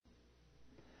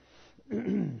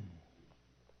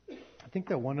I think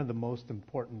that one of the most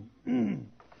important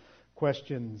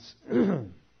questions,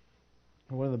 one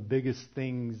of the biggest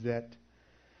things that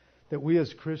we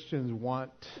as Christians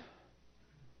want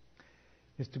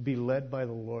is to be led by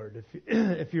the Lord.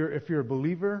 If you're a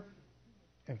believer,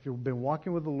 if you've been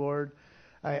walking with the Lord,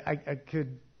 I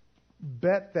could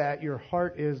bet that your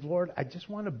heart is, Lord, I just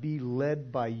want to be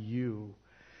led by you.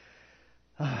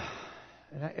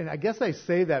 And I guess I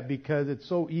say that because it's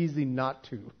so easy not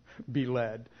to be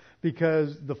led,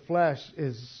 because the flesh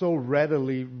is so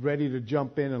ready to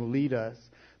jump in and lead us.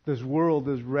 This world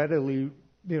is readily,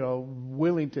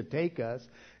 willing to take us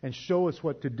and show us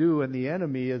what to do, and the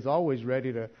enemy is always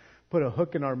ready to put a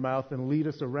hook in our mouth and lead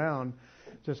us around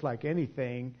just like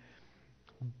anything.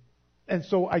 And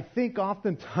so I think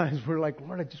oftentimes we're like,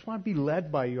 Lord, I just want to be led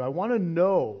by you. I want to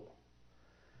know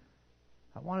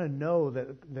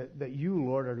that you,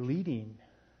 Lord, are leading,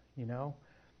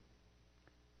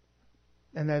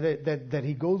 and that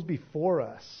He goes before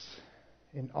us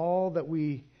in all that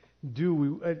we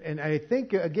do. And I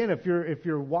think, again, if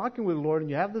you're walking with the Lord and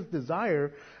you have this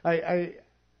desire,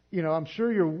 I'm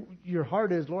sure your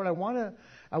heart is, Lord, I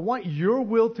want your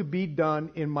will to be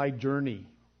done in my journey,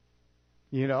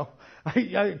 to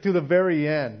the very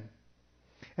end.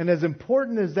 And as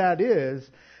important as that is,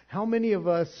 how many of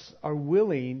us are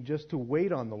willing just to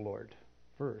wait on the Lord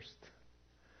first?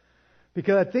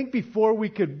 Because I think before we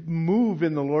could move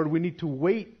in the Lord, we need to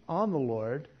wait on the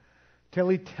Lord till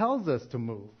He tells us to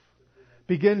move.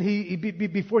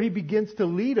 Before He begins to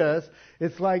lead us,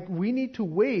 it's like we need to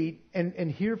wait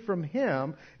and hear from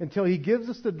Him until He gives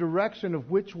us the direction of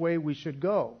which way we should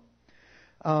go.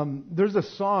 There's a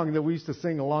song that we used to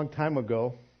sing a long time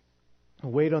ago,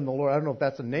 Wait on the Lord. I don't know if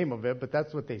that's the name of it, but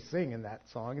that's what they sing in that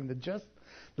song. And the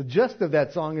gist of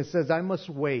that song, it says, I must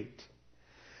wait.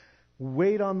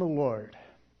 Wait on the Lord.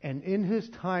 And in His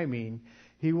timing,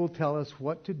 He will tell us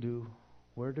what to do,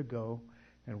 where to go,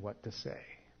 and what to say.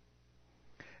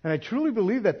 And I truly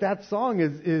believe that song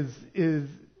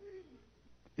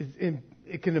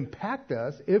it can impact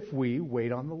us if we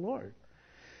wait on the Lord.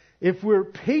 If we're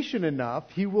patient enough,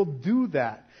 He will do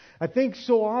that. I think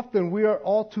so often we are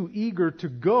all too eager to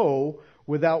go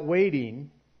without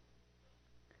waiting.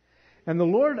 And the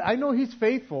Lord, I know He's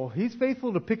faithful. He's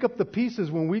faithful to pick up the pieces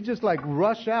when we just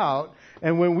rush out,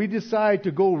 and when we decide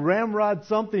to go ramrod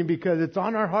something because it's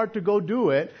on our heart to go do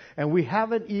it, and we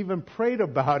haven't even prayed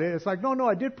about it. It's like, no,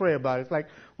 I did pray about it. It's like,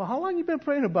 well, how long have you been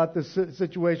praying about this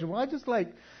situation? Well, I just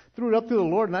threw it up to the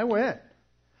Lord and I went.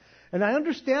 And I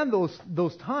understand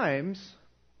those times,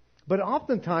 but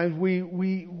oftentimes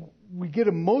we get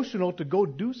emotional to go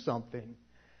do something.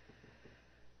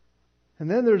 And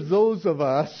then there's those of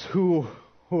us who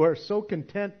are so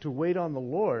content to wait on the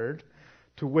Lord,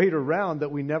 to wait around, that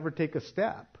we never take a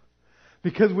step.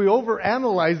 Because we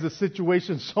overanalyze the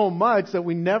situation so much that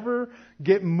we never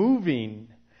get moving.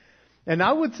 And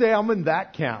I would say I'm in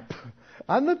that camp.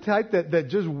 I'm the type that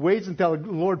just waits until the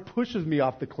Lord pushes me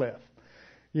off the cliff.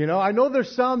 I know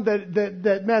there's some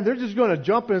that man, they're just going to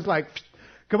jump, and it's like,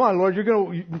 come on, Lord, you're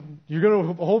going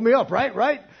to hold me up,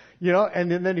 right?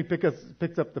 And then He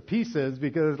picks up the pieces,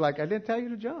 because it's like, I didn't tell you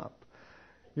to jump.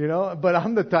 But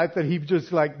I'm the type that He just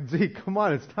gee, come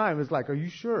on, it's time. It's like, are you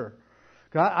sure?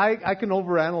 I can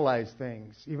overanalyze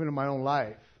things, even in my own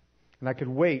life. And I could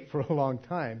wait for a long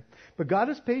time. But God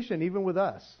is patient even with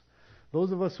us,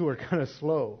 those of us who are kind of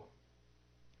slow.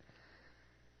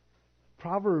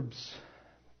 Proverbs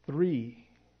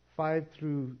 3:5-8,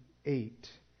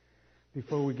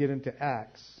 before we get into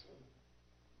Acts.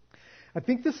 I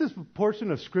think this is a portion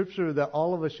of Scripture that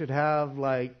all of us should have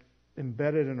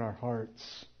embedded in our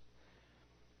hearts,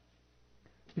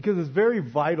 because it's very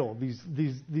vital, these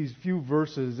few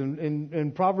verses.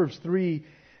 In Proverbs 3,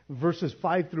 verses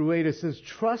 5-8, it says,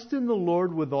 trust in the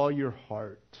Lord with all your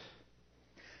heart,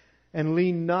 and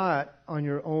lean not on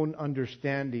your own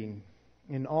understanding.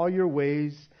 In all your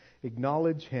ways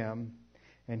acknowledge Him,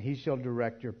 and He shall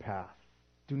direct your path.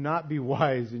 Do not be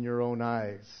wise in your own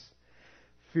eyes.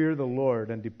 Fear the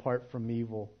Lord and depart from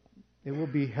evil. It will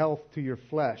be health to your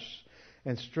flesh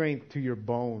and strength to your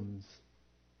bones.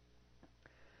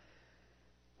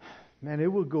 Man,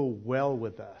 it will go well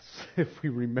with us if we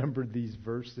remember these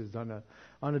verses on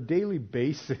a daily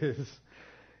basis,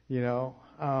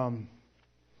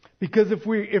 because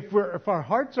if our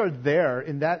hearts are there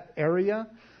in that area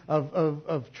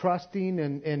of trusting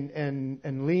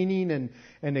and leaning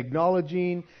and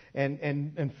acknowledging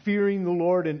and fearing the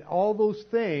Lord and all those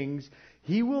things,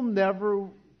 He will never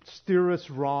steer us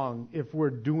wrong if we're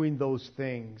doing those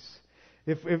things.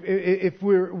 If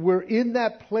we're in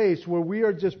that place where we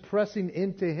are just pressing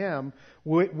into Him,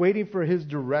 waiting for His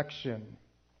direction.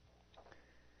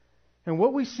 And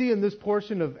what we see in this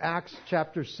portion of Acts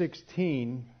chapter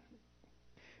 16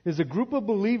 is a group of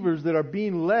believers that are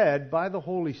being led by the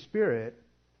Holy Spirit,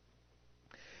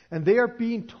 and they are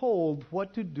being told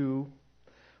what to do,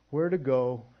 where to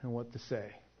go, and what to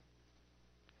say.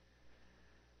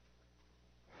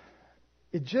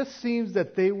 It just seems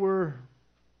that they were,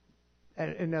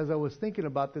 and as I was thinking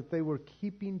about that, they were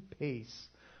keeping pace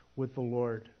with the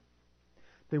Lord.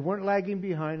 They weren't lagging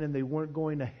behind and they weren't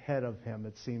going ahead of Him,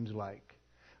 it seems like.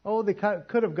 Oh, they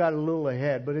could have got a little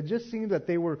ahead, but it just seemed that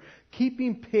they were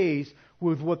keeping pace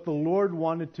with what the Lord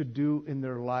wanted to do in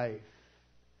their life.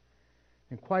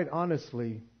 And quite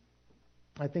honestly,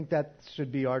 I think that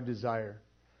should be our desire.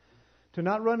 To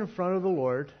not run in front of the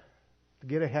Lord, to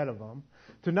get ahead of Him.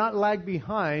 To not lag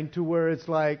behind to where it's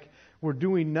like we're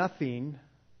doing nothing,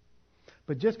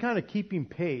 but just kind of keeping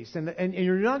pace. And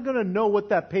you're not going to know what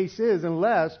that pace is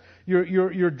unless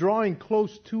you're drawing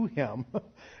close to Him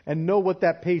and know what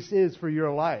that pace is for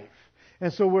your life.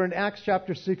 And so we're in Acts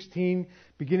chapter 16,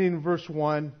 beginning in verse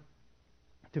 1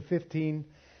 to 15.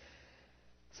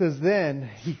 It says, "Then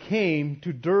he came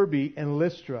to Derbe and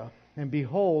Lystra, and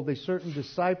behold, a certain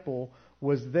disciple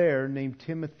was there named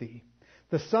Timothy,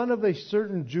 the son of a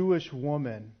certain Jewish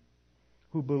woman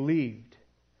who believed,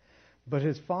 but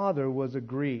his father was a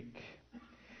Greek.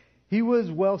 He was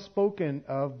well spoken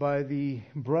of by the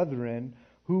brethren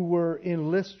who were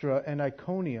in Lystra and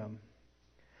Iconium.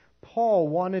 Paul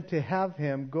wanted to have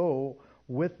him go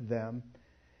with them,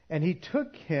 and he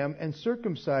took him and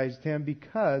circumcised him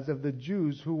because of the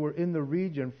Jews who were in the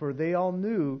region, for they all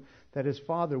knew that his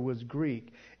father was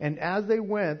Greek. And as they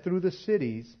went through the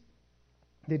cities,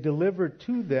 they delivered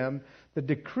to them the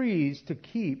decrees to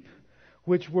keep,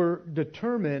 which were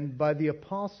determined by the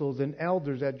apostles and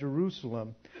elders at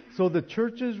Jerusalem. So the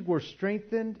churches were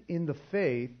strengthened in the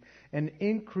faith and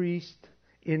increased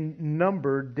in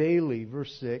number daily."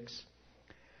 Verse 6.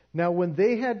 "Now when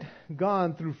they had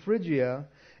gone through Phrygia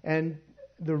and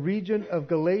the region of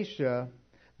Galatia,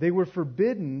 they were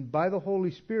forbidden by the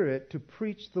Holy Spirit to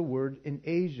preach the word in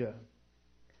Asia.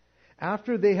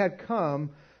 After they had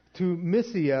come to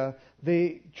Mysia,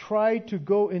 they tried to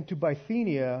go into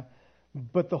Bithynia,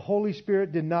 but the Holy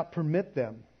Spirit did not permit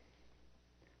them.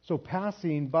 So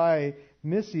passing by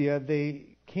Mysia,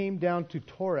 they came down to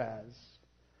Troas.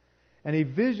 And a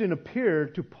vision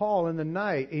appeared to Paul in the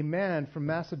night. A man from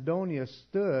Macedonia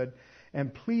stood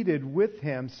and pleaded with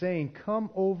him, saying, 'Come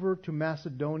over to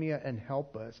Macedonia and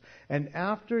help us.' And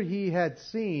after he had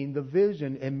seen the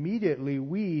vision, immediately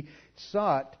we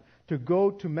sought to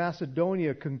go to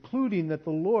Macedonia, concluding that the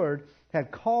Lord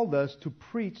had called us to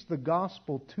preach the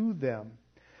gospel to them.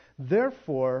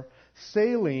 Therefore,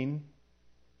 sailing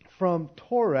from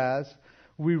Troas,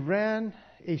 we ran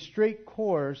a straight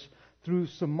course through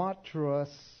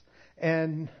Samothrace,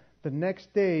 and the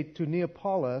next day to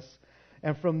Neapolis,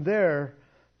 and from there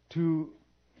to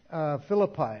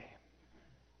Philippi,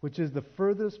 which is the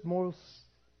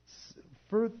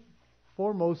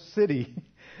foremost city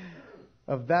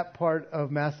of that part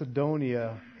of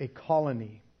Macedonia, a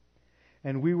colony.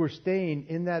 And we were staying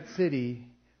in that city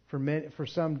for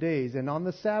some days. And on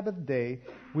the Sabbath day,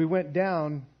 we went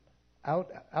down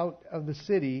out of the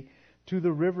city to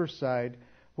the riverside,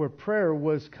 where prayer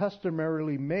was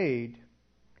customarily made,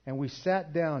 and we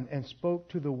sat down and spoke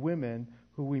to the women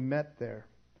who we met there.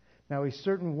 Now a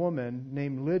certain woman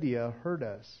named Lydia heard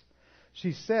us.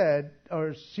 She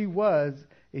was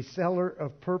a seller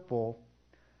of purple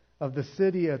of the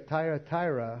city of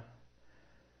Thyatira,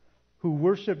 who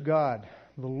worshiped God.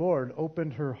 The Lord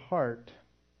opened her heart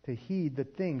to heed the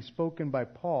things spoken by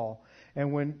Paul,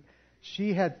 and when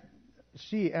she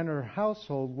and her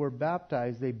household were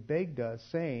baptized, they begged us,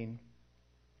 saying,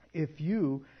 'If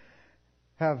you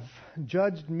have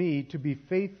judged me to be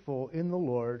faithful in the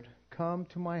Lord, come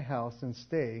to my house and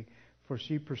stay,' for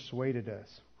she persuaded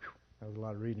us." Whew, that was a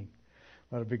lot of reading,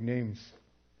 a lot of big names.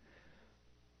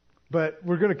 But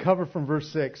we're going to cover from verse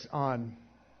 6 on.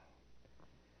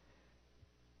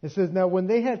 It says, "Now when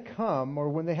they had come, or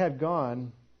when they had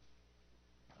gone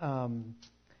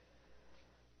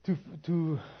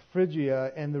to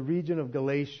Phrygia and the region of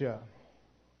Galatia,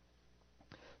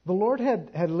 the Lord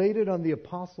had laid it on the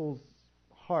Apostle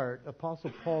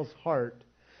Paul's heart,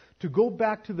 to go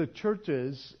back to the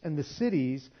churches and the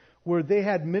cities where they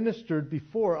had ministered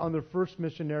before on their first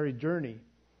missionary journey.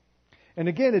 And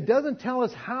again, it doesn't tell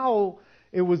us how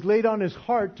it was laid on his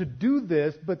heart to do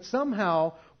this, but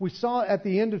somehow we saw at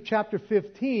the end of chapter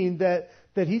 15 that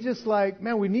he's just like,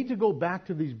 man, we need to go back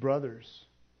to these brothers.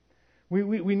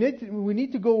 We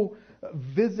need to go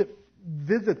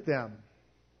visit them.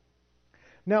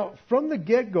 Now, from the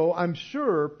get-go, I'm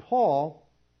sure Paul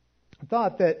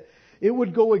thought that it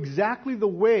would go exactly the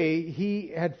way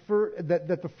he had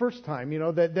that the first time,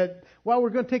 that we're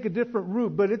going to take a different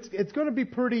route, but it's going to be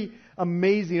pretty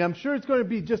amazing. I'm sure it's going to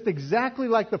be just exactly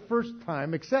like the first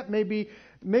time, except maybe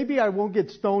I won't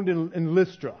get stoned in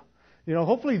Lystra.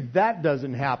 Hopefully that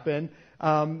doesn't happen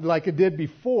like it did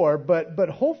before, but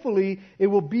hopefully it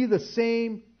will be the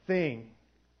same thing.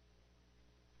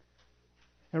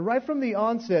 And right from the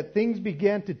onset, things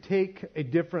began to take a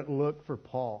different look for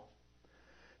Paul.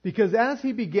 Because as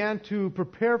he began to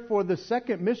prepare for the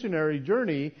second missionary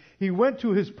journey, he went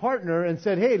to his partner and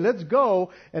said, hey, let's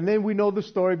go. And then we know the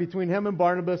story between him and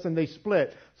Barnabas, and they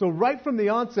split. So right from the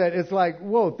onset, it's like,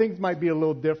 whoa, things might be a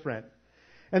little different.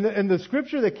 And the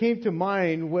scripture that came to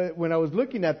mind when I was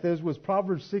looking at this was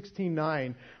Proverbs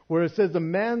 16:9, where it says, a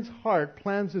man's heart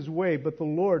plans his way, but the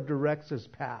Lord directs his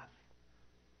path.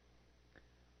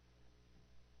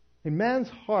 A man's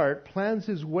heart plans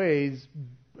his way,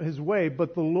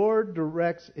 but the Lord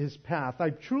directs his path.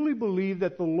 I truly believe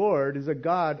that the Lord is a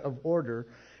God of order,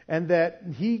 and that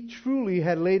He truly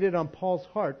had laid it on Paul's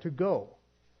heart to go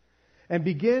and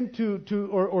begin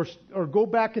or go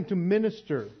back and to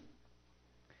minister.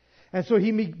 And so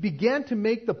he began to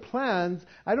make the plans.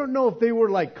 I don't know if they were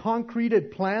like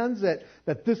concreted plans that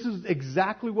this is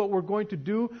exactly what we're going to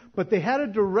do, but they had a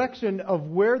direction of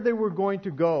where they were going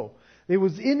to go. It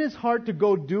was in his heart to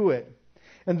go do it.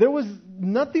 And there was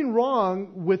nothing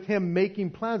wrong with him making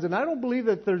plans. And I don't believe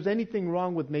that there's anything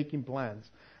wrong with making plans.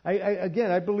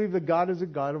 I believe that God is a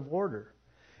God of order.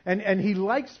 And He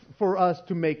likes for us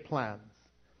to make plans.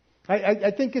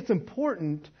 I think it's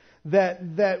important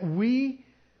that we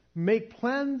make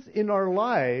plans in our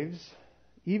lives,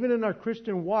 even in our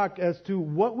Christian walk, as to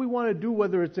what we want to do,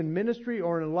 whether it's in ministry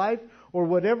or in life or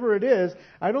whatever it is.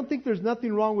 I don't think there's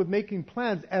nothing wrong with making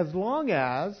plans as long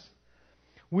as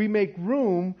we make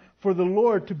room for the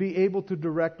Lord to be able to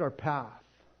direct our path.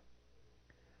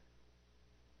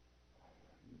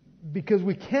 Because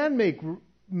we can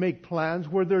make plans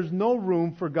where there's no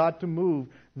room for God to move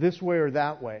this way or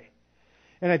that way.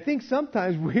 And I think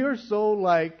sometimes we are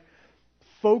so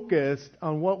focused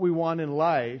on what we want in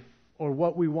life or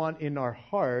what we want in our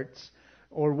hearts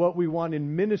or what we want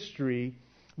in ministry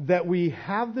that we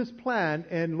have this plan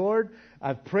and Lord,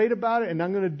 I've prayed about it and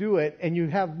I'm going to do it, and you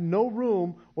have no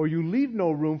room or you leave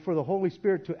no room for the Holy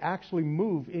Spirit to actually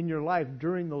move in your life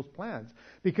during those plans.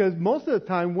 Because most of the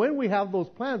time when we have those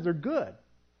plans, they're good.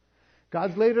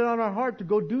 God's laid it on our heart to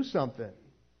go do something.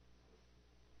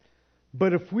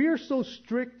 But if we are so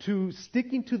strict to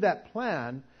sticking to that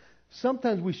plan,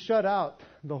 sometimes we shut out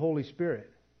the Holy Spirit.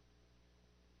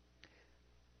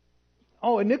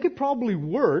 Oh, and it could probably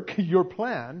work, your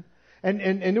plan, and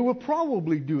it will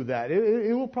probably do that.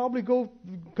 It will probably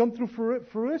come through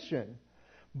fruition.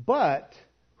 But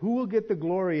who will get the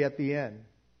glory at the end?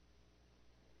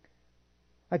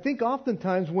 I think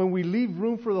oftentimes when we leave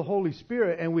room for the Holy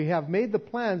Spirit and we have made the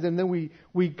plans and then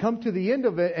we come to the end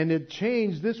of it and it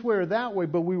changed this way or that way,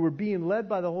 but we were being led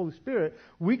by the Holy Spirit,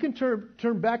 we can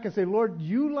turn back and say, Lord,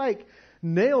 you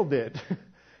nailed it.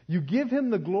 You give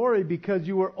Him the glory because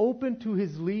you were open to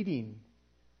His leading.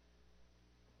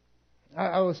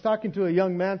 I was talking to a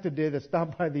young man today that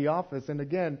stopped by the office, and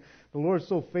again, the Lord is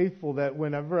so faithful that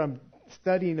whenever I'm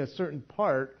studying a certain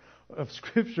part of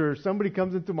Scripture, somebody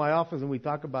comes into my office and we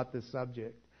talk about this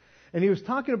subject. And he was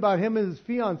talking about him and his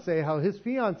fiancée, how his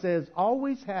fiancée has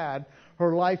always had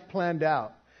her life planned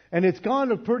out. And it's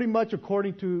gone pretty much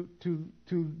according to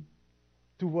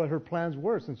what her plans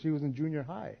were since she was in junior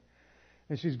high.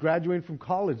 And she's graduating from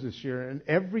college this year, and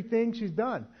everything she's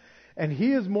done. And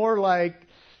he is more like,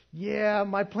 yeah,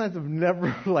 my plans have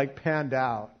never panned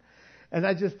out. And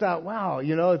I just thought, wow,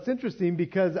 it's interesting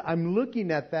because I'm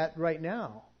looking at that right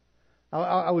now.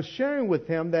 I was sharing with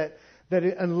him that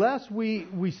unless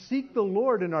we seek the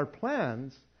Lord in our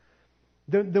plans,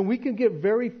 then we can get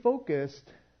very focused.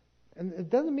 And it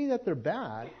doesn't mean that they're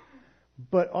bad,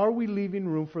 but are we leaving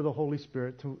room for the Holy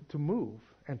Spirit to move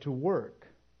and to work?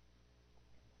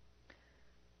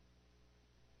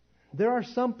 There are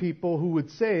some people who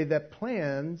would say that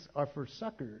plans are for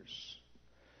suckers,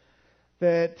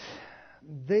 that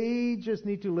they just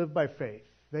need to live by faith.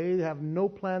 They have no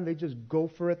plan. They just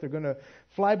go for it. They're going to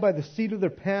fly by the seat of their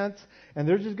pants, and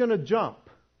they're just going to jump.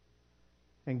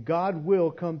 And God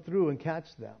will come through and catch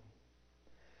them.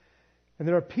 And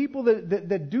there are people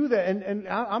that do that. And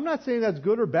I'm not saying that's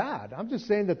good or bad. I'm just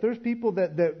saying that there's people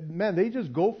that they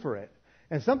just go for it.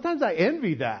 And sometimes I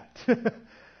envy that.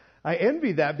 I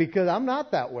envy that because I'm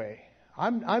not that way.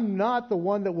 I'm not the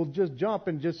one that will just jump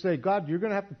and just say, God, you're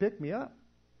going to have to pick me up.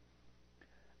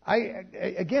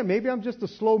 Again, maybe I'm just a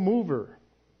slow mover.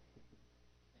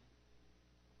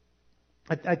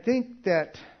 I think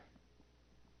that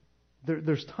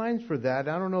there's times for that.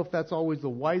 I don't know if that's always the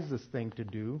wisest thing to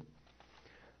do.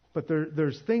 But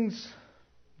there's things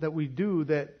that we do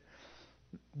that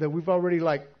we've already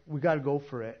we got to go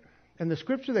for it. And the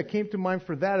scripture that came to mind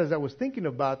for that as I was thinking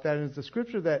about that, and it's the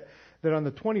scripture that on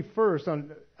the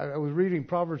 21st, I was reading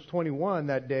Proverbs 21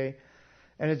 that day,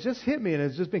 and it just hit me, and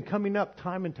it's just been coming up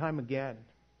time and time again.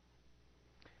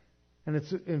 And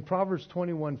it's in Proverbs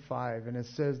 21:5, and it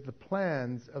says, the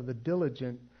plans of the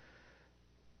diligent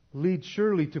lead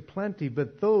surely to plenty,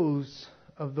 but those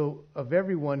of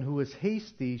everyone who is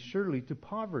hasty surely to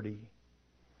poverty.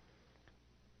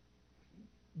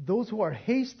 Those who are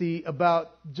hasty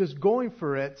about just going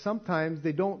for it, sometimes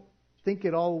they don't think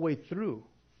it all the way through.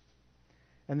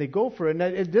 And they go for it. And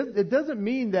it doesn't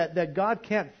mean that God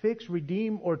can't fix,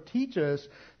 redeem, or teach us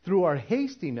through our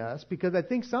hastiness, because I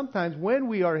think sometimes when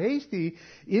we are hasty,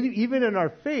 even in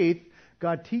our faith,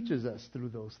 God teaches us through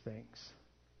those things.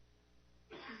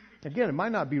 Again, it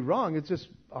might not be wrong. It's just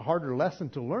a harder lesson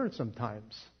to learn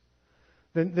sometimes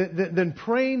than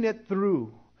praying it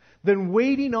through, than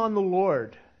waiting on the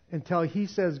Lord until He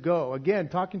says go. Again,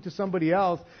 talking to somebody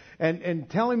else and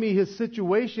telling me his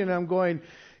situation, I'm going,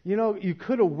 you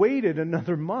could have waited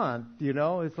another month,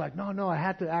 It's like, no, I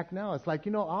had to act now. It's like,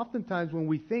 oftentimes when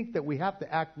we think that we have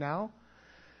to act now,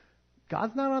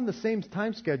 God's not on the same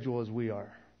time schedule as we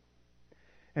are.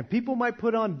 And people might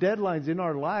put on deadlines in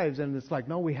our lives, and it's like,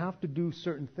 no, we have to do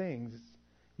certain things,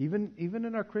 even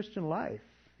in our Christian life,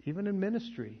 even in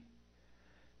ministry.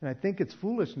 And I think it's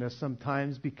foolishness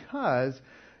sometimes because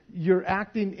you're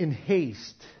acting in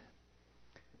haste.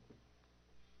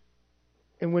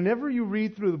 And whenever you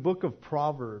read through the book of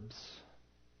Proverbs,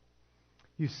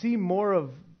 you see more of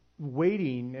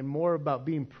waiting and more about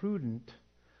being prudent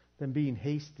than being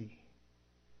hasty.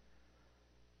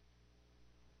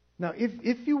 Now,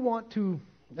 if you want to,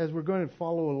 as we're going to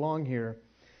follow along here,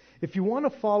 if you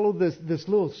want to follow this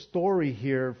little story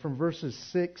here from verses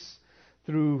 6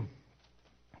 through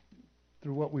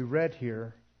what we read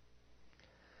here,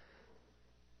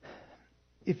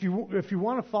 if you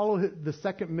want to follow the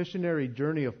second missionary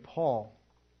journey of Paul,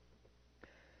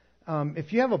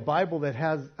 if you have a Bible that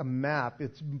has a map,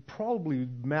 it's probably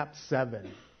map 7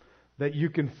 that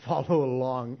you can follow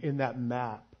along in that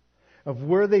map of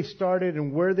where they started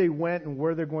and where they went and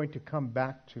where they're going to come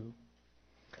back to.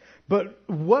 But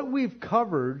what we've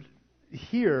covered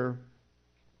here,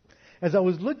 as I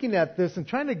was looking at this and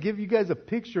trying to give you guys a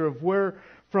picture of where,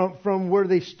 from where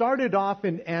they started off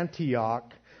in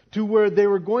Antioch to where they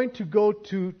were going to go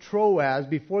to Troas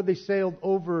before they sailed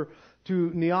over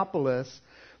to Neapolis,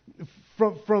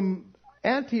 from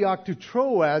Antioch to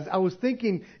Troas, I was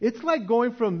thinking it's like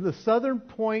going from the southernmost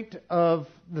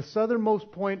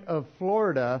point of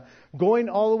Florida, going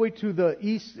all the way to the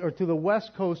east or to the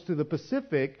west coast to the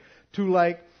Pacific, to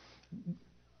like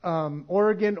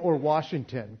Oregon or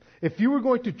Washington. If you were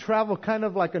going to travel kind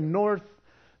of like a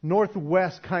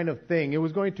northwest kind of thing, it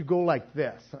was going to go like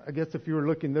this. I guess if you were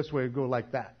looking this way, it would go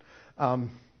like that. And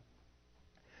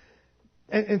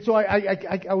so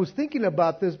I was thinking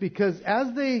about this because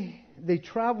as they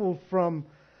traveled from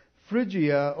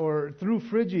Phrygia or through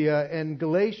Phrygia and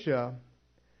Galatia,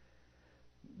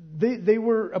 they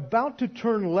were about to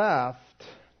turn left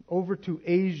over to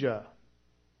Asia.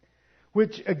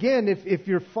 Which, again, if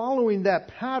you're following that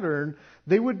pattern,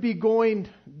 they would be going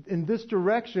in this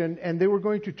direction and they were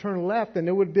going to turn left, and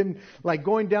it would have been like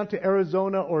going down to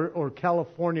Arizona or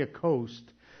California coast.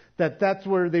 That's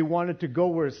where they wanted to go,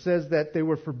 where it says that they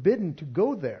were forbidden to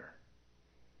go there.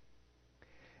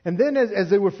 And then as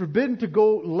they were forbidden to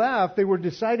go left, they were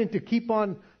deciding to keep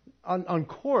on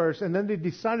course, and then they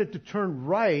decided to turn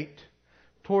right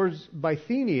towards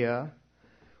Bithynia,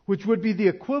 which would be the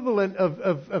equivalent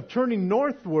of turning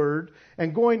northward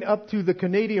and going up to the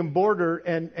Canadian border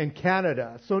and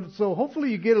Canada. So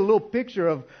hopefully you get a little picture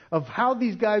of how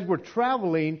these guys were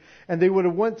traveling, and they would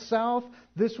have went south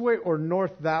this way or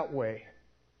north that way.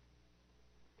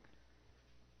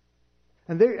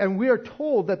 And we are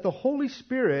told that the Holy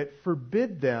Spirit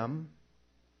forbid them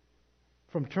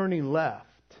from turning left.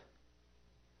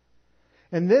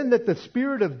 And then that the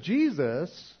Spirit of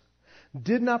Jesus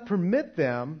did not permit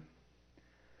them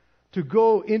to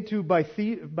go into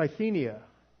Bithynia.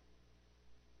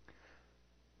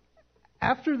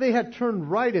 After they had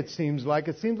turned right, it seems like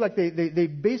they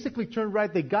basically turned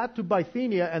right. They got to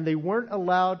Bithynia and they weren't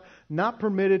allowed, not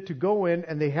permitted to go in,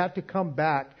 and they had to come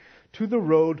back to the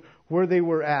road where they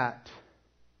were at.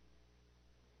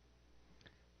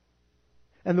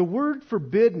 And the word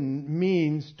forbidden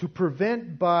means to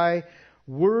prevent by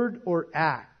word or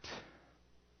act,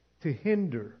 to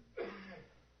hinder,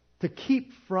 to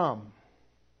keep from.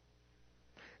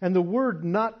 And the word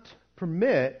not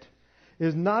permit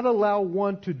is not allow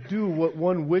one to do what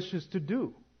one wishes to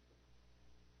do.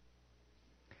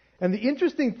 And the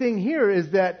interesting thing here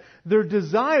is that their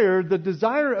desire, the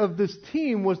desire of this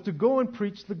team, was to go and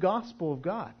preach the gospel of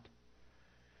God.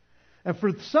 And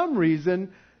for some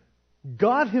reason,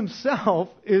 God Himself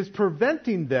is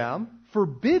preventing them,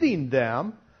 forbidding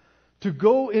them to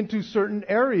go into certain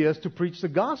areas to preach the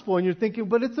gospel. And you're thinking,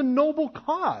 but it's a noble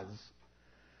cause.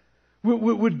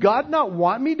 Would God not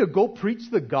want me to go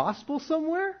preach the gospel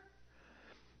somewhere?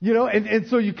 You know, and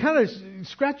so you kind of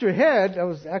scratch your head. I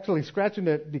was actually scratching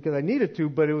it because I needed to,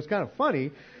 but it was kind of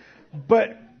funny.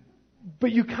 But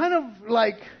you kind of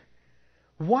like,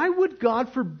 why would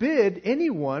God forbid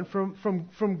anyone from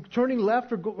turning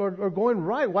left or going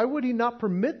right? Why would He not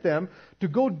permit them to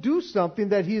go do something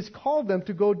that He has called them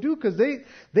to go do? Because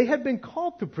they had been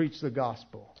called to preach the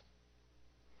gospel.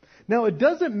 Now, it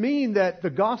doesn't mean that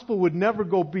the gospel would never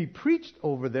go be preached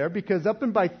over there, because up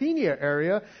in Bithynia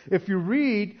area, if you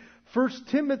read 1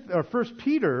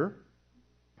 Peter,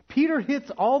 Peter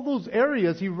hits all those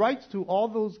areas. He writes to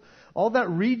all that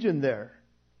region there.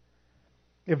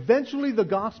 Eventually, the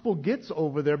gospel gets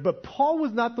over there, but Paul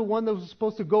was not the one that was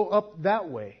supposed to go up that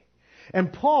way.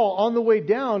 And Paul, on the way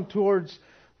down towards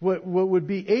what would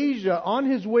be Asia, on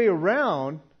his way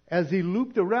around, as he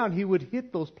looped around, he would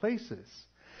hit those places.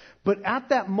 But at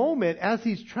that moment, as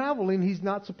he's traveling, he's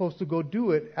not supposed to go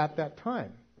do it at that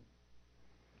time.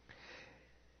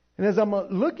 And as I'm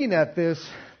looking at this,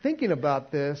 thinking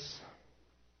about this,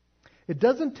 it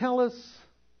doesn't tell us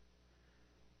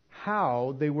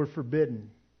how they were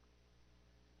forbidden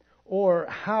or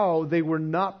how they were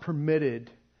not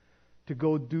permitted to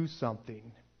go do something.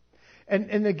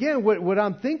 And again, what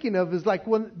I'm thinking of is like,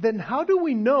 then how do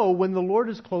we know when the Lord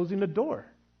is closing a door?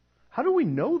 How do we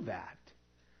know that?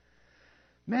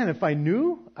 Man, if I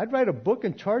knew, I'd write a book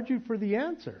and charge you for the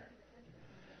answer.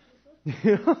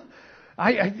 You know,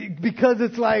 because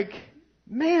it's like,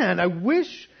 man, I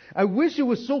wish it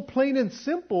was so plain and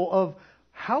simple of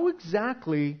how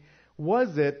exactly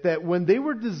was it that when they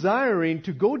were desiring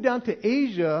to go down to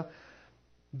Asia,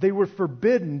 they were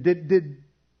forbidden.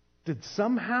 Did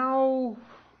somehow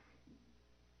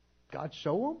God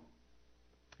show them?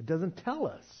 It doesn't tell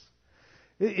us.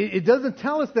 It doesn't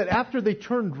tell us that after they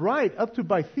turned right up to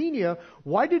Bithynia,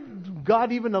 why did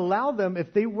God even allow them,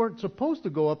 if they weren't supposed to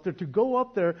go up there, to go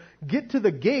up there, get to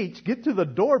the gates, get to the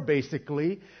door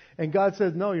basically, and God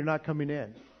says, no, you're not coming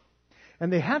in.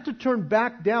 And they had to turn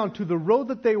back down to the road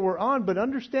that they were on, but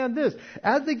understand this,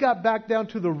 as they got back down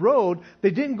to the road,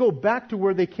 they didn't go back to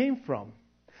where they came from.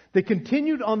 They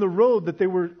continued on the road that they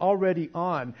were already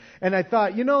on. And I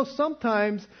thought,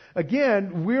 sometimes,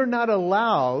 again, we're not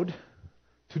allowed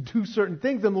to do certain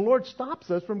things, and the Lord stops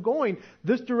us from going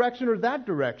this direction or that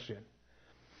direction.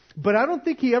 But I don't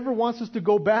think He ever wants us to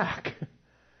go back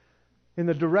in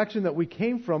the direction that we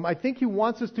came from. I think He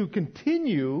wants us to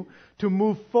continue to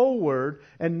move forward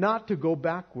and not to go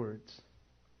backwards.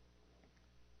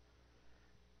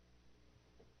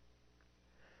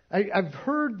 I've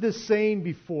heard this saying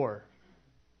before.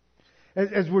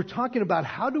 As we're talking about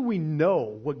how do we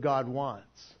know what God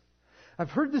wants? I've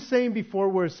heard the saying before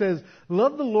where it says,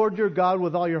 love the Lord your God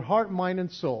with all your heart, mind,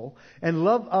 and soul, and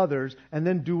love others, and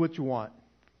then do what you want.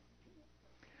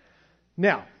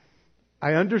 Now,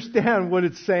 I understand what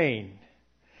it's saying,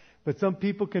 but some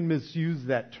people can misuse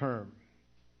that term.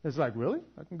 It's like, really?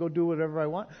 I can go do whatever I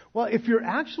want? Well, if you're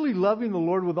actually loving the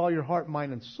Lord with all your heart,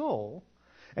 mind, and soul,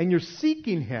 and you're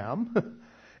seeking Him,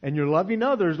 and you're loving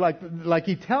others like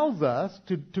He tells us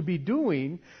to be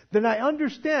doing, then I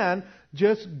understand,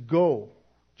 just go.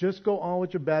 Just go on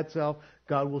with your bad self.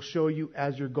 God will show you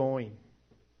as you're going.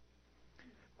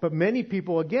 But many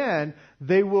people, again,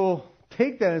 they will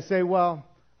take that and say, well,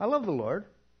 I love the Lord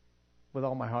with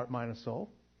all my heart, mind, and soul.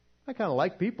 I kind of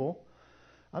like people.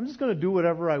 I'm just going to do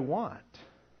whatever I want.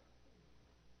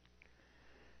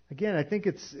 Again, I think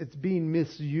it's being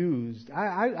misused.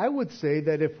 I would say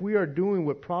that if we are doing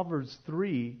what Proverbs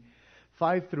 3,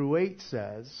 5 through 8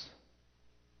 says,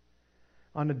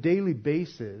 on a daily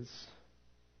basis,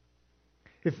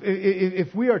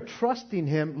 if we are trusting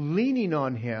Him, leaning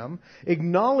on Him,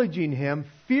 acknowledging Him,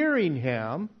 fearing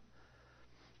Him,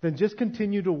 then just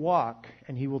continue to walk,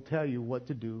 and He will tell you what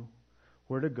to do,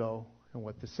 where to go, and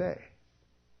what to say.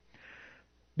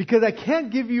 Because I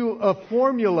can't give you a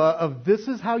formula of this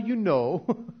is how you know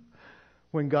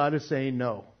when God is saying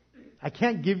no. I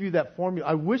can't give you that formula.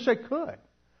 I wish I could.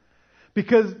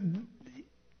 Because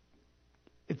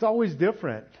it's always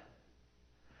different.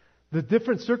 The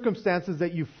different circumstances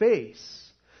that you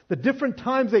face, the different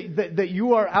times that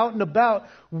you are out and about,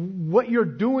 what you're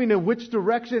doing in which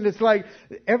direction, it's like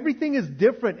everything is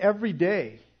different every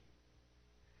day.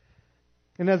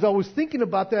 And as I was thinking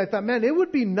about that, I thought, man, it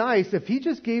would be nice if He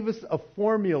just gave us a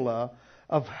formula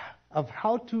of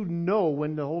how to know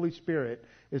when the Holy Spirit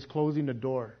is closing the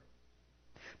door.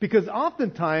 Because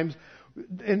oftentimes,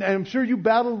 and I'm sure you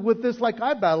battled with this like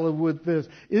I battled with this,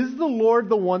 is the Lord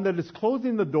the one that is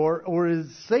closing the door, or is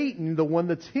Satan the one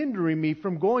that's hindering me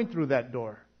from going through that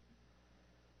door?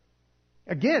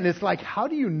 Again, it's like, how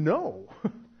do you know?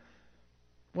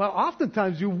 Well,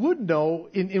 oftentimes you would know,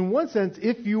 in one sense,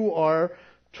 if you are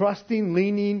trusting,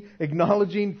 leaning,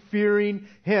 acknowledging, fearing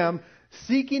Him,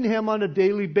 seeking Him on a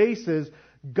daily basis,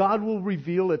 God will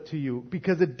reveal it to you.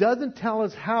 Because it doesn't tell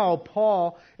us how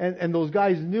Paul and those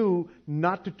guys knew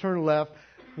not to turn left,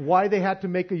 why they had to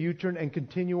make a U-turn and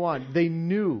continue on. They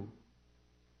knew.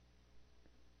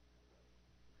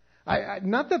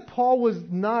 Not that Paul was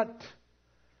not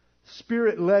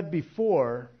Spirit-led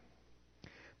before,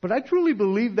 but I truly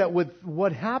believe that with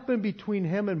what happened between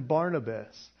him and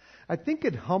Barnabas, I think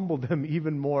it humbled him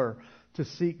even more to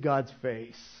seek God's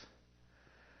face.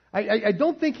 I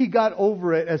don't think he got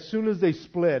over it as soon as they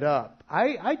split up.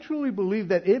 I truly believe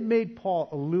that it made Paul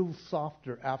a little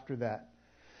softer after that.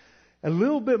 A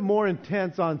little bit more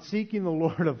intense on seeking the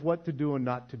Lord of what to do and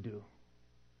not to do.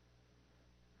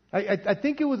 I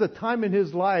think it was a time in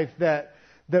his life that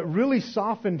really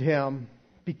softened him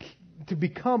to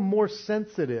become more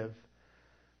sensitive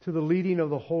to the leading of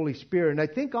the Holy Spirit. And I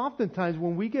think oftentimes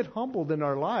when we get humbled in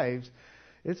our lives,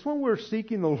 it's when we're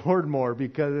seeking the Lord more,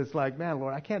 because it's like, man,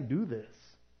 Lord, I can't do this.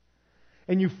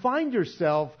 And you find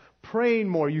yourself praying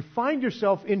more. You find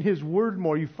yourself in His Word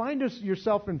more. You find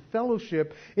yourself in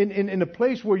fellowship, in a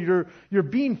place where you're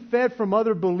being fed from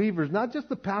other believers, not just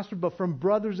the pastor, but from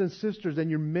brothers and sisters, and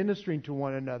you're ministering to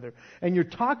one another. And you're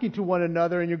talking to one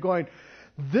another, and you're going,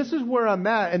 this is where I'm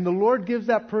at. And the Lord gives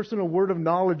that person a word of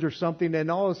knowledge or something, and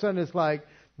all of a sudden it's like,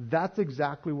 that's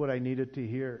exactly what I needed to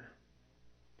hear.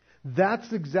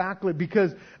 That's exactly,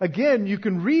 because again, you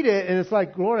can read it and it's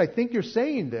like, Lord, I think you're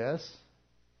saying this.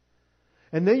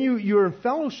 And then you're in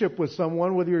fellowship with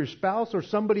someone, whether your spouse or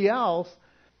somebody else,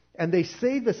 and they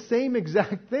say the same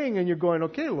exact thing, and you're going,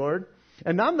 okay, Lord.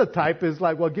 And I'm the type is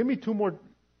like, well, give me 2 more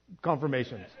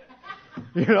confirmations.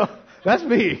 That's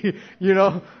me.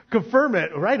 Confirm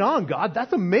it. Right on, God.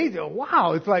 That's amazing.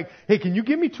 Wow. It's like, hey, can you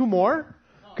give me 2 more?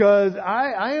 Because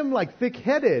I am like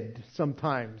thick-headed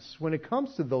sometimes when it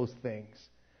comes to those things.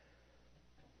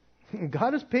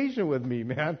 God is patient with me,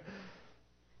 man.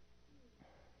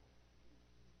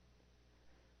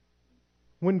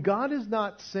 When God is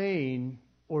not saying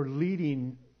or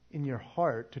leading in your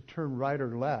heart to turn right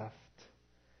or left,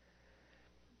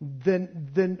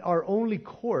 then our only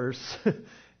course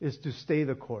is to stay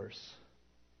the course.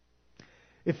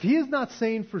 If He is not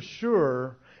saying for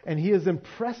sure, and He is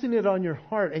impressing it on your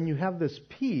heart, and you have this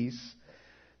peace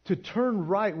to turn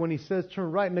right when He says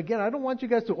turn right. And again, I don't want you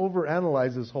guys to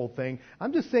overanalyze this whole thing.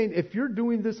 I'm just saying, if you're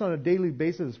doing this on a daily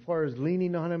basis as far as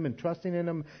leaning on Him and trusting in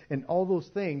Him and all those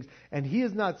things, and He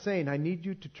is not saying, I need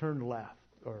you to turn left,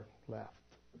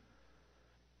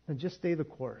 then just stay the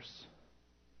course.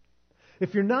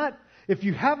 If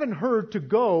you haven't heard to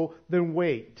go, then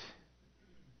wait.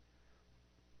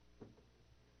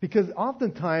 Because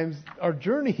oftentimes our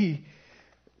journey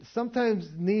sometimes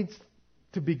needs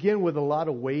to begin with a lot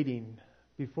of waiting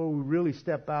before we really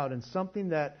step out, and something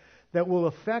that will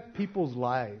affect people's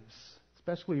lives,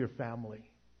 especially your family.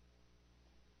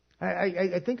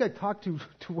 I think I talk to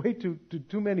way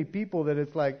too many people that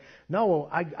it's like, no,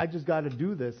 I just got to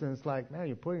do this. And it's like, man,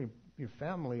 you're putting your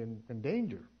family in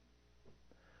danger.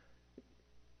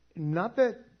 Not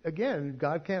that, again,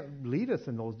 God can't lead us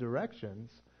in those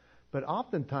directions. But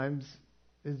oftentimes,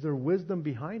 is there wisdom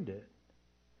behind it?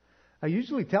 I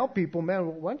usually tell people,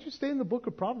 man, why don't you stay in the book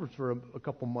of Proverbs for a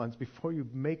couple months before you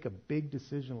make a big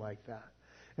decision like that?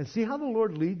 And see how the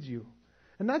Lord leads you.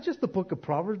 And not just the book of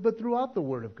Proverbs, but throughout the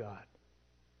Word of God.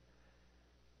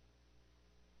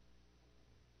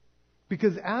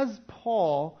 Because as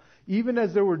Paul, even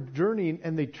as they were journeying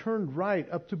and they turned right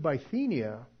up to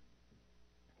Bithynia,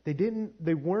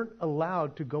 they weren't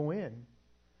allowed to go in.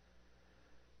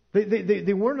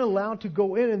 They weren't allowed to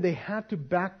go in, and they had to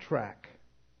backtrack.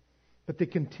 But they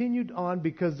continued on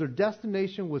because their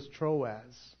destination was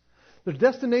Troas. Their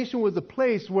destination was a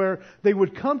place where they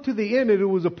would come to the inn, and it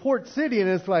was a port city, and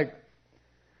it's like,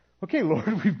 okay,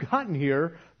 Lord, we've gotten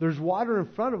here. There's water in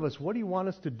front of us. What do you want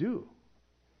us to do?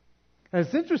 And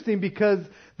it's interesting because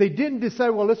they didn't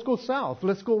decide, well, let's go south,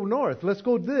 let's go north, let's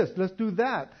go this, let's do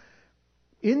that.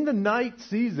 In the night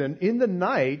season, in the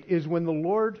night is when the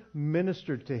Lord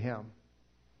ministered to him.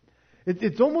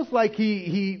 It's almost like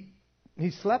he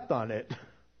slept on it.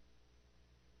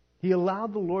 He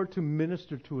allowed the Lord to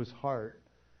minister to his heart.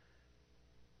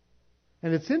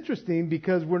 And it's interesting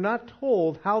because we're not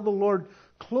told how the Lord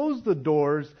closed the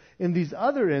doors in these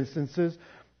other instances,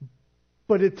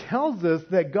 but it tells us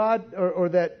that God, or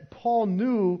that Paul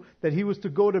knew that he was to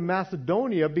go to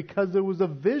Macedonia because there was a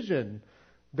vision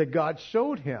that God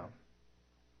showed him.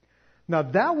 Now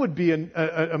that would be an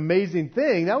amazing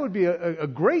thing. That would be a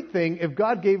great thing if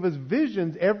God gave us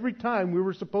visions every time we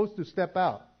were supposed to step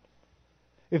out.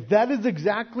 If that is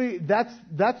exactly,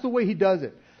 that's the way he does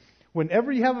it.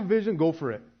 Whenever you have a vision, go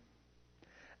for it.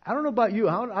 I don't know about you.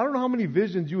 I don't know how many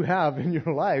visions you have in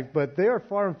your life, but they are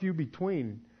far and few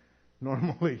between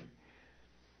normally.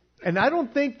 And I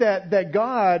don't think that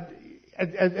God,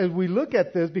 as we look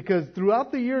at this, because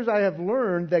throughout the years I have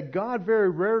learned that God very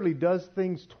rarely does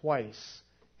things twice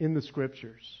in the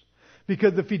Scriptures.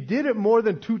 Because if He did it more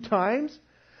than 2 times,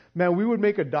 man, we would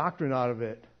make a doctrine out of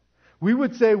it. We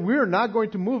would say we're not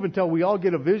going to move until we all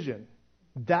get a vision.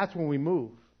 That's when we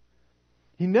move.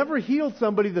 He never healed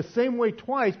somebody the same way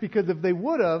twice, because if He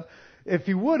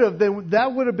would have, then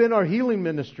that would have been our healing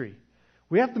ministry.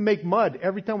 We have to make mud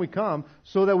every time we come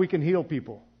so that we can heal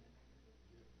people.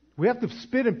 We have to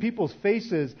spit in people's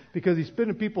faces because He spit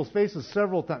in people's faces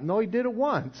several times. No, He did it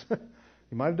once.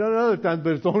 He might have done it other times,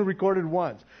 but it's only recorded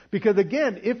once. Because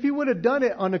again, if He would have done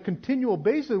it on a continual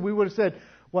basis, we would have said,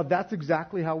 well, that's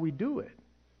exactly how we do it.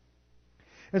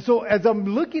 And so as I'm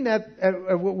looking at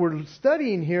what we're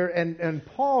studying here, and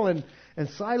Paul and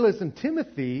Silas and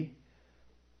Timothy,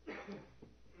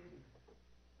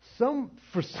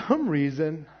 for some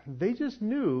reason, they just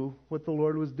knew what the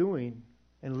Lord was doing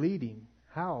and leading.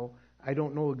 How? I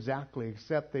don't know exactly,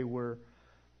 except they were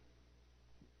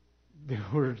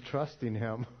trusting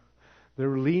Him. They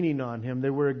were leaning on Him. They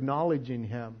were acknowledging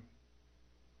Him.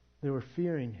 They were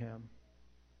fearing Him.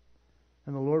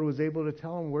 And the Lord was able to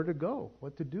tell them where to go,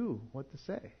 what to do, what to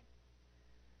say.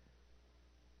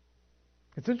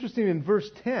 It's interesting in verse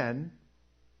 10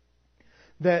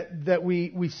 that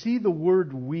we see the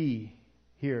word "we"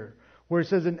 here, where it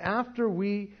says, and after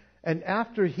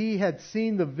he had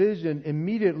seen the vision,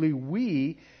 immediately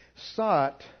we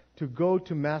sought to go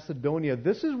to Macedonia.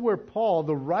 This is where Paul,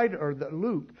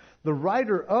 Luke, the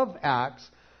writer of Acts,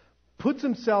 puts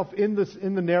himself in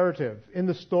the narrative, in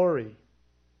the story.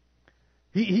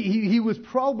 He was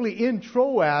probably in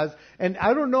Troas, and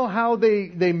I don't know how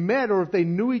they met or if they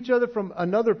knew each other from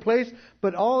another place,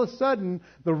 but all of a sudden,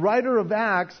 the writer of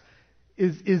Acts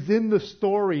is in the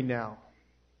story now.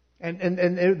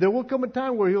 And there will come a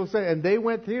time where he'll say, and they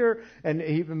went here, and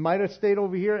he might have stayed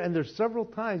over here, and there's several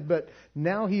times, but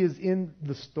now he is in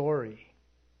the story.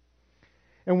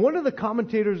 And one of the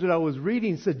commentators that I was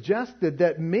reading suggested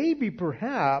that maybe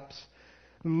perhaps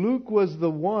Luke was the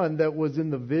one that was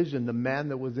in the vision, the man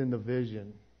that was in the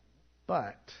vision.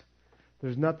 But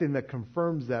there's nothing that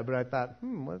confirms that. But I thought,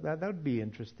 well, that would be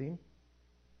interesting.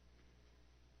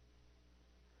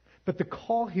 But the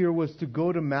call here was to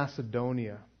go to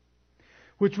Macedonia,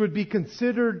 which would be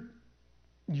considered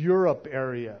Europe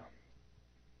area,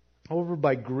 over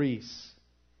by Greece.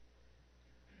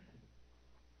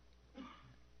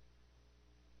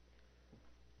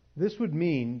 This would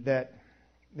mean that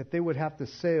they would have to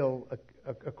sail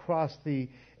across the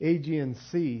Aegean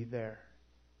Sea there.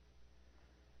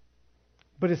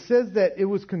 But it says that it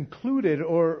was concluded,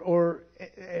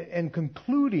 and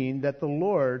concluding that the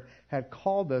Lord had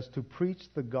called us to preach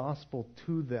the gospel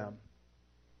to them.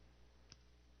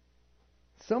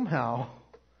 Somehow,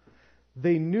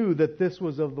 they knew that this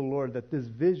was of the Lord, that this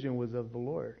vision was of the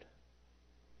Lord.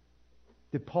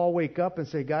 Did Paul wake up and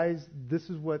say, guys, this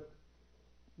is what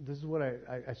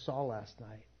I saw last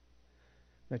night.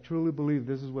 And I truly believe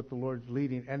this is what the Lord's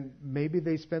leading. And maybe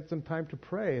they spent some time to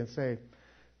pray and say,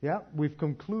 yeah, we've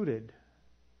concluded.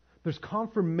 There's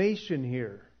confirmation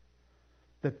here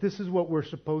that this is what we're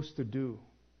supposed to do.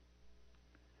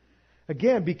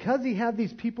 Again, because he had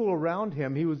these people around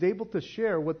him, he was able to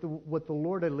share what the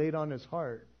Lord had laid on his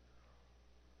heart.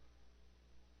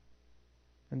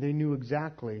 And they knew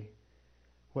exactly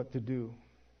what to do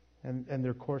and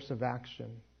their course of action.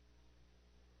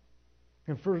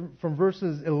 And from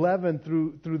verses 11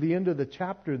 through the end of the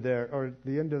chapter there, or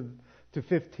the end to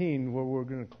 15, where we're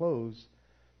going to close,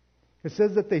 it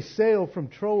says that they sailed from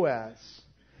Troas,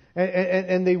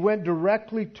 and they went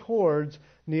directly towards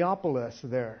Neapolis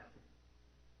there.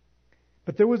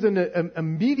 But there was an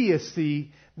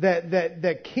immediacy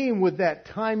that came with that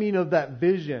timing of that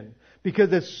vision.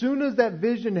 Because as soon as that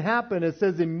vision happened, it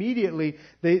says immediately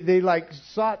they like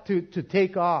sought to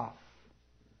take off,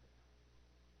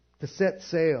 to set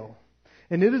sail.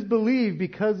 And it is believed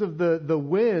because of the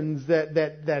winds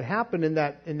that happened in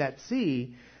that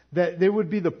sea, that there would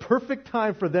be the perfect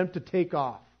time for them to take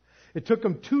off. It took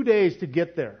them 2 days to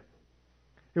get there.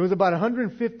 It was about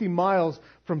 150 miles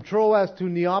from Troas to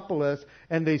Neapolis,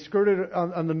 and they skirted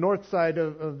on the north side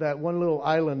of that one little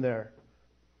island there.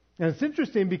 And it's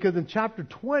interesting because in chapter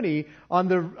 20,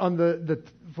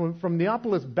 from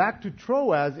Neapolis back to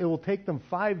Troas, it will take them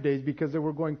 5 days because they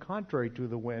were going contrary to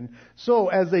the wind. So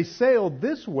as they sailed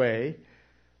this way,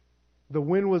 the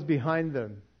wind was behind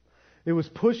them. It was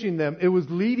pushing them. It was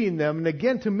leading them. And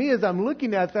again, to me, as I'm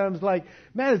looking at that, I was like,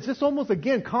 man, it's just almost,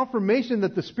 again, confirmation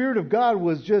that the Spirit of God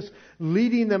was just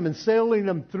leading them and sailing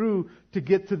them through to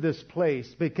get to this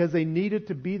place because they needed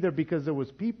to be there because there was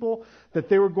people that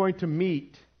they were going to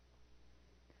meet.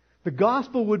 The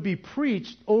gospel would be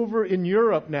preached over in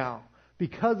Europe now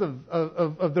because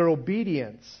of their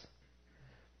obedience.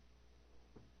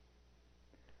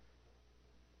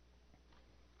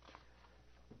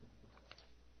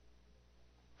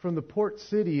 From the port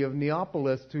city of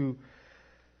Neapolis to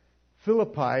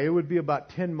Philippi, it would be about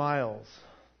 10 miles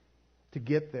to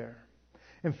get there.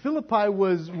 And Philippi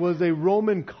was a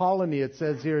Roman colony, it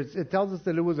says here. It tells us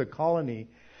that it was a colony,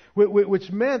 which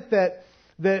meant that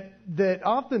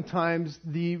oftentimes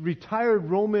the retired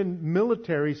Roman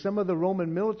military, some of the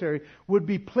Roman military, would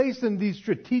be placed in these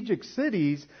strategic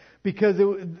cities because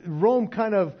Rome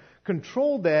kind of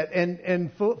controlled that,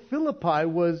 and Philippi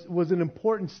was an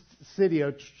important city,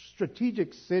 a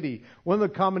strategic city. One of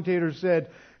the commentators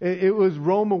said it was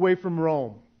Rome away from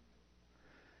Rome.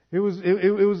 It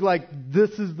was like this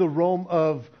is the Rome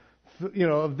of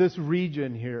this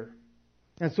region here.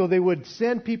 And so they would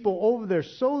send people over there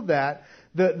so that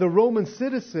the Roman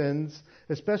citizens,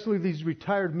 especially these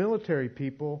retired military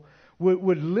people,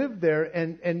 would live there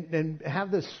and have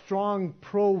this strong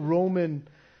pro-Roman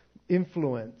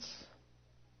influence.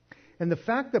 And the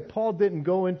fact that Paul didn't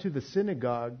go into the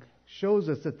synagogue shows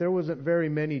us that there wasn't very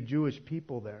many Jewish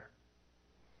people there.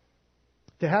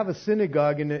 To have a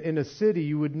synagogue in a city,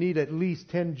 you would need at least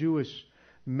 10 Jewish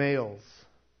males.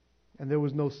 And there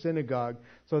was no synagogue,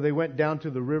 so they went down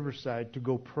to the riverside to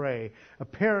go pray.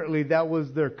 Apparently, that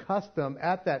was their custom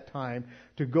at that time,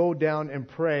 to go down and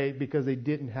pray because they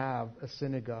didn't have a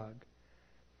synagogue.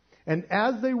 And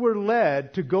as they were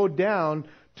led to go down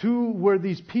to where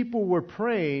these people were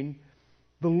praying,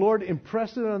 the Lord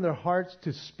impressed it on their hearts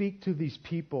to speak to these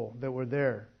people that were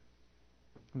there.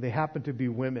 They happened to be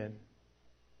women.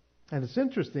 And it's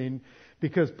interesting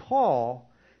because Paul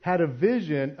had a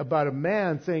vision about a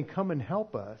man saying, "Come and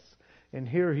help us." And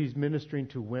here he's ministering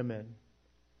to women.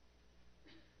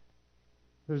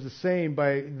 There's a saying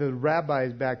by the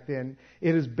rabbis back then,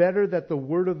 "It is better that the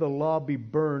word of the law be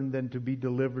burned than to be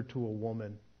delivered to a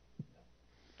woman."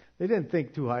 They didn't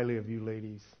think too highly of you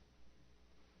ladies.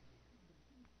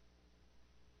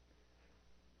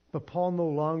 But Paul no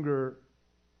longer,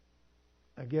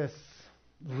 I guess,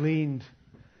 leaned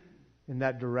in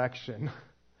that direction.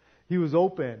 He was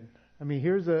open. I mean,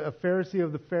 here's a Pharisee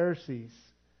of the Pharisees.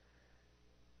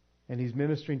 And he's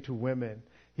ministering to women.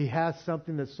 He has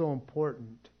something that's so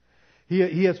important.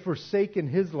 He has forsaken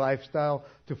his lifestyle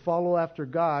to follow after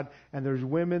God, and there's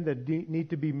women that need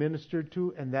to be ministered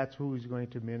to, and that's who he's going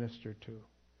to minister to.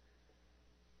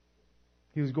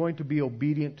 He was going to be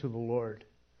obedient to the Lord,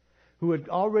 who had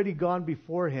already gone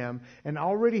before him and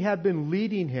already had been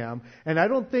leading him. And I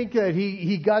don't think that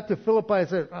he got to Philippi and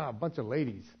said, a bunch of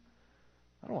ladies.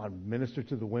 I don't want to minister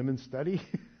to the women's study.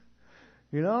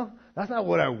 That's not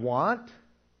what I want.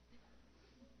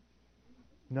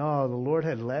 No, the Lord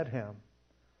had led him.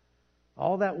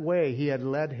 All that way he had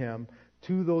led him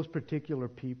to those particular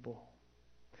people.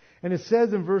 And it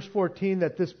says in verse 14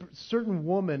 that this certain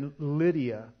woman,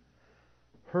 Lydia,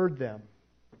 heard them.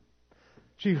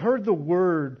 She heard the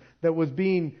word that was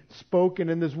being spoken.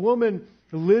 And this woman,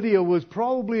 Lydia, was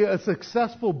probably a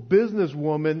successful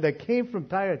businesswoman that came from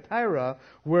Thyatira,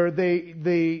 where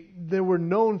they were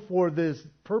known for this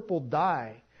purple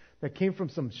dye that came from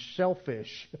some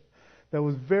shellfish that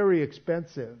was very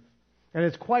expensive. And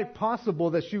it's quite possible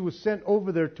that she was sent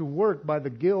over there to work by the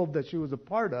guild that she was a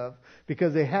part of,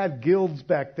 because they had guilds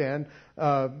back then.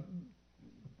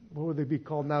 What would they be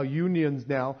called now? Unions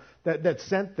now, that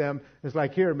sent them. It's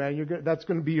like, here, man, that's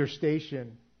going to be your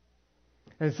station.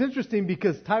 And it's interesting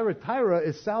because Thyatira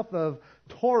is south of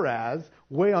Troas,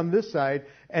 way on this side,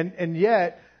 and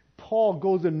yet Paul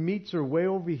goes and meets her way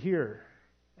over here.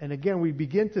 And again, we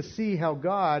begin to see how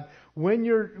God, when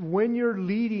you're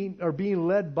leading or being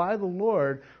led by the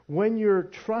Lord, when you're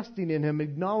trusting in Him,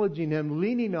 acknowledging Him,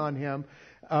 leaning on Him,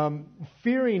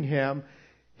 fearing Him,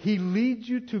 He leads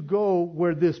you to go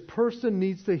where this person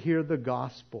needs to hear the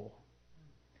gospel.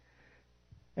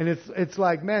 And it's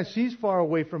like, man, she's far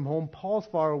away from home, Paul's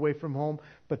far away from home,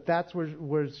 but that's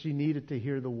where she needed to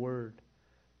hear the word.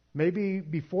 Maybe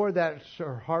before that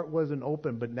her heart wasn't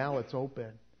open, but now it's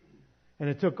open. And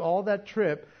it took all that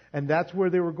trip, and that's where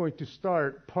they were going to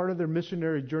start part of their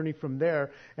missionary journey from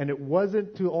there. And it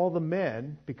wasn't to all the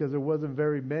men, because there wasn't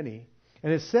very many.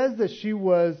 And it says that she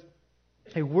was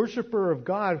a worshiper of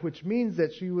God, which means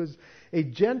that she was a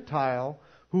Gentile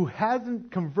who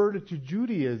hasn't converted to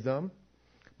Judaism,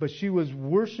 but she was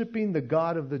worshiping the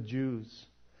God of the Jews.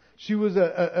 She was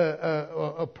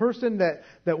a person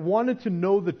that wanted to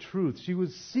know the truth. She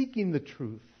was seeking the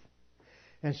truth.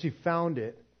 And she found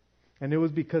it. And it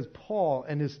was because Paul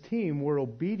and his team were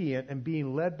obedient and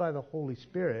being led by the Holy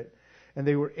Spirit. And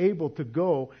they were able to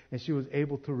go, and she was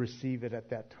able to receive it at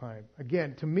that time.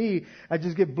 Again, to me, I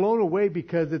just get blown away,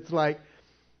 because it's like,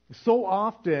 so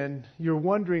often you're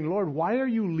wondering, Lord, why are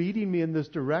you leading me in this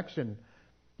direction?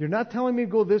 You're not telling me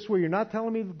to go this way. You're not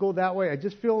telling me to go that way. I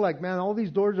just feel like, man, all these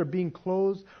doors are being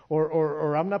closed,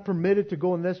 or I'm not permitted to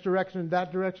go in this direction,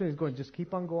 that direction. He's going, just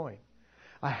keep on going.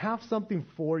 I have something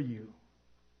for you.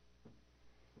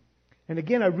 And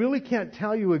again, I really can't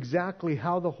tell you exactly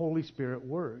how the Holy Spirit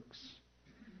works.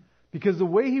 Because the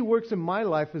way He works in my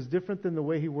life is different than the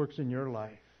way He works in your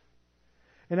life.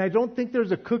 And I don't think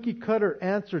there's a cookie cutter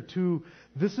answer to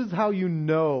this is how you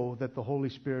know that the Holy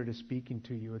Spirit is speaking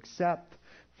to you, except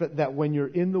that when you're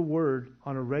in the Word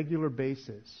on a regular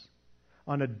basis,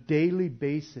 on a daily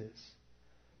basis,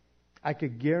 I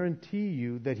could guarantee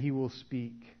you that He will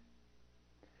speak.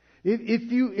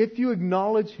 If you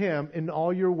acknowledge Him in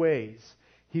all your ways,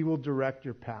 He will direct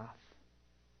your path.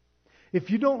 If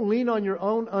you don't lean on your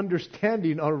own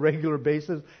understanding on a regular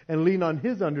basis and lean on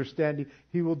His understanding,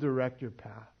 He will direct your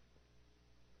path.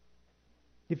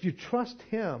 If you trust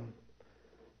Him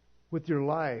with your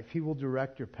life, He will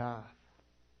direct your path.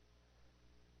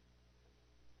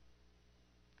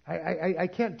 I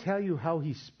can't tell you how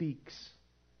He speaks,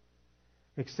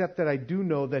 except that I do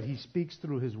know that He speaks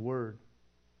through His Word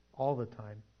all the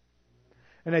time.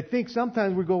 And I think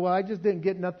sometimes we go, well, I just didn't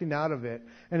get nothing out of it.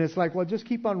 And it's like, well, just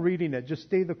keep on reading it. Just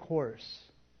stay the course.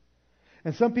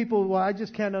 And some people, well, I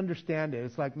just can't understand it.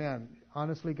 It's like, man,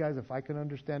 honestly, guys, if I can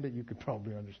understand it, you could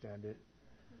probably understand it.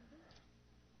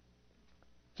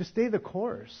 Just stay the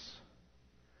course.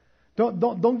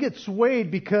 Don't get swayed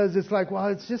because it's like, well,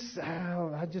 it's just,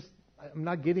 I'm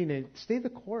not getting it. Stay the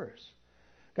course.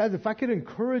 Guys, if I could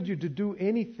encourage you to do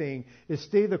anything, is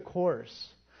stay the course.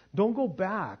 Don't go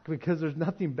back, because there's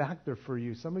nothing back there for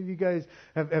you. Some of you guys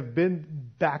have been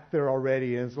back there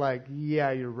already, and it's like,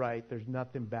 yeah, you're right. There's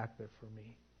nothing back there for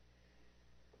me.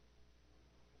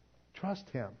 Trust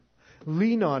Him.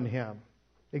 Lean on Him.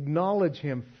 Acknowledge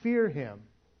Him. Fear Him.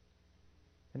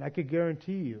 And I could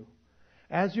guarantee you,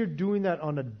 as you're doing that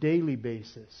on a daily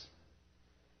basis,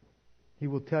 He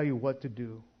will tell you what to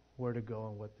do, where to go,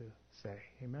 and what to say.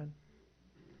 Amen?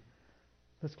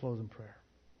 Let's close in prayer.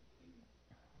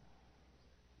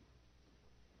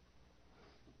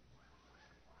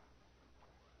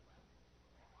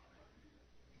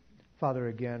 Father,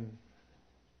 again,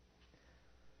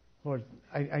 Lord,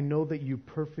 I know that You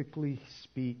perfectly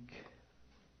speak.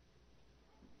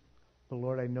 But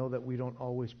Lord, I know that we don't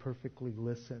always perfectly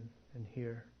listen and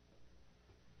hear.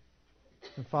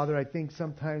 And Father, I think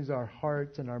sometimes our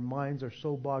hearts and our minds are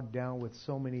so bogged down with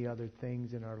so many other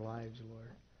things in our lives,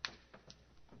 Lord.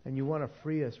 And You want to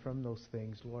free us from those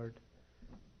things, Lord.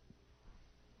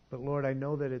 But Lord, I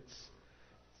know that it's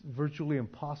virtually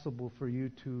impossible for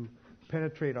You to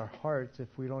penetrate our hearts if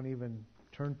we don't even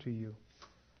turn to You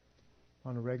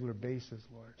on a regular basis,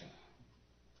 Lord.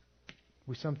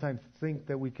 We sometimes think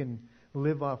that we can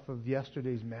live off of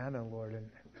yesterday's manna, Lord, and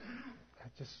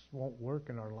that just won't work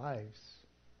in our lives.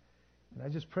 And I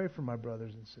just pray for my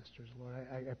brothers and sisters, Lord.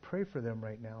 I pray for them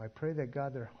right now. I pray that,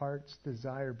 God, their hearts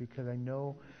desire, because I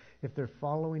know if they're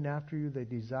following after You, they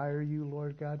desire You,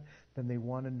 Lord God, then they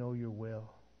want to know Your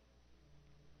will.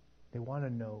 They want to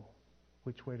know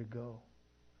which way to go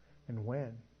and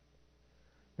when.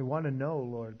 They want to know,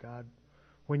 Lord God,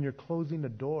 when You're closing a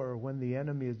door or when the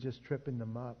enemy is just tripping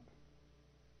them up.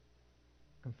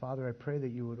 And Father, I pray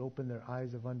that You would open their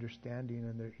eyes of understanding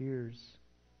and their ears,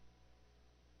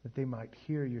 that they might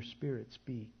hear Your Spirit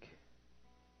speak.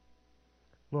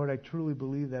 Lord, I truly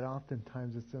believe that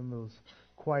oftentimes it's in those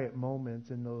quiet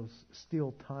moments, in those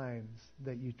still times,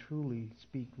 that You truly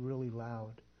speak really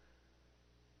loud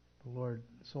But Lord,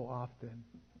 so often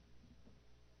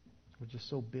we're just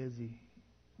so busy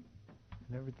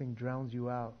and everything drowns you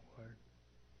out, Lord.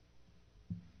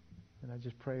 And I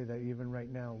just pray that even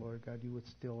right now, Lord God, you would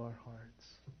still our hearts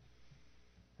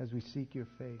as we seek your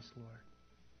face, Lord.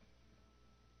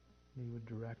 You would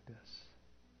direct us.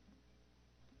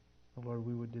 And Lord,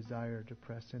 we would desire to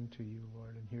press into you,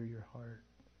 Lord, and hear your heart.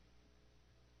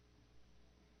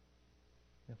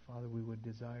 And Father, we would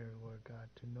desire, Lord God,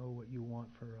 to know what you want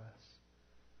for us.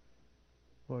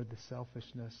 Lord, the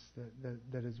selfishness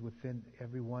that is within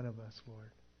every one of us,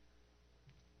 Lord,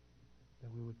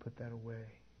 that we would put that away.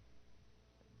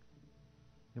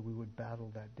 That we would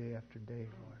battle that day after day,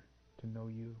 Lord, to know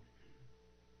you,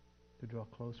 to draw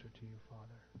closer to you,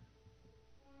 Father.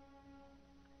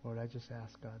 Lord, I just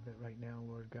ask, God, that right now,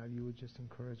 Lord God, you would just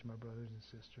encourage my brothers and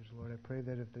sisters. Lord, I pray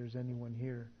that if there's anyone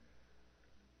here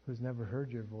who's never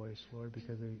heard your voice, Lord,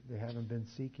 because they haven't been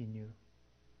seeking you,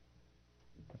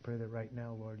 I pray that right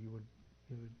now, Lord, you would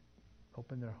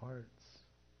open their hearts,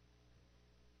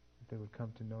 that they would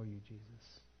come to know you,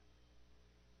 Jesus.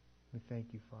 We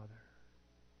thank you, Father.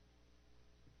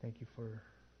 Thank you for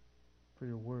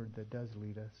your word that does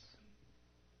lead us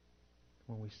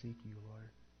when we seek you, Lord.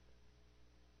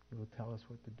 You will tell us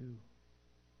what to do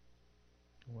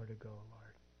and where to go,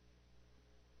 Lord.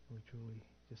 We truly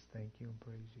just thank you and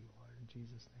praise you, Lord. In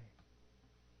Jesus'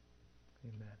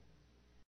 name, amen.